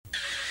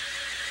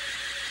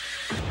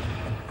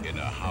in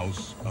a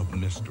house of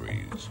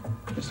mysteries.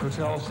 This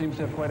hotel seems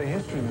to have quite a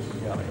history,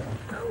 Mrs. Gallagher.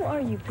 Who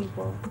are you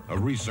people? A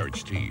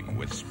research team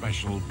with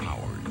special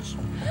powers.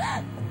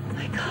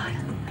 My God.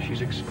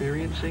 She's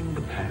experiencing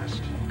the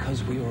past.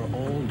 Because we are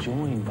all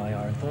joined by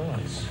our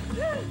thoughts.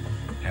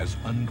 Has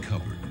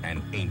uncovered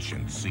an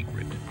ancient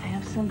secret. I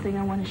have something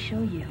I want to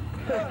show you.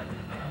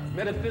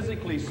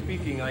 Metaphysically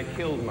speaking, I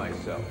killed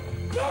myself.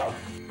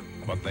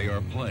 But they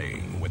are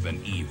playing with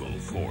an evil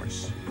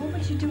force. What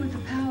would you do with the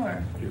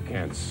power? You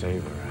can't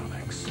save her,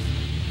 Alex.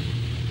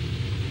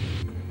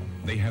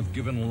 They have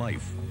given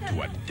life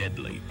to a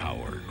deadly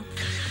power.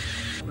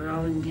 We're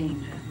all in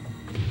danger.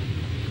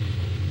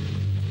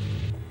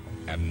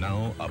 And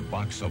now a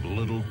box of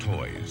little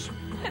toys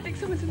I think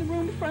someone's in the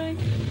room, Frank.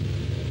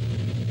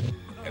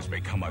 has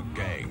become a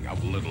gang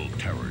of little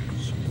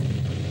terrors.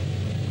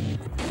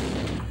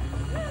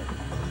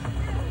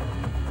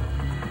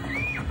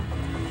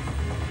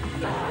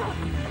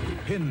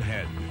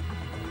 Pinhead,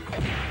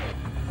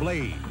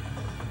 Blade,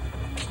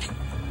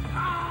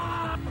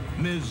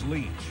 Ms.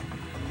 Leach,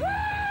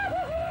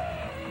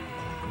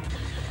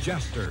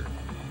 Jester,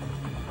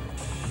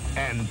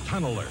 and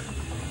Tunneler.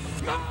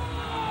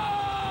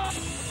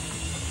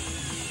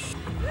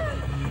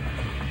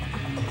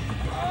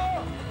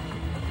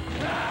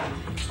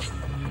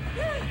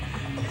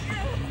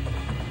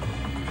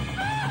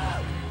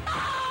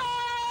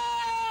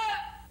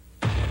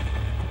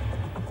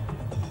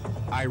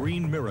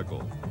 Irene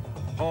Miracle,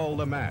 Paul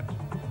Lamont,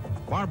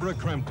 Barbara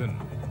Crampton,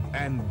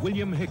 and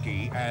William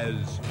Hickey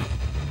as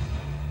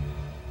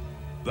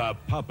the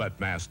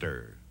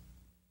Puppetmaster.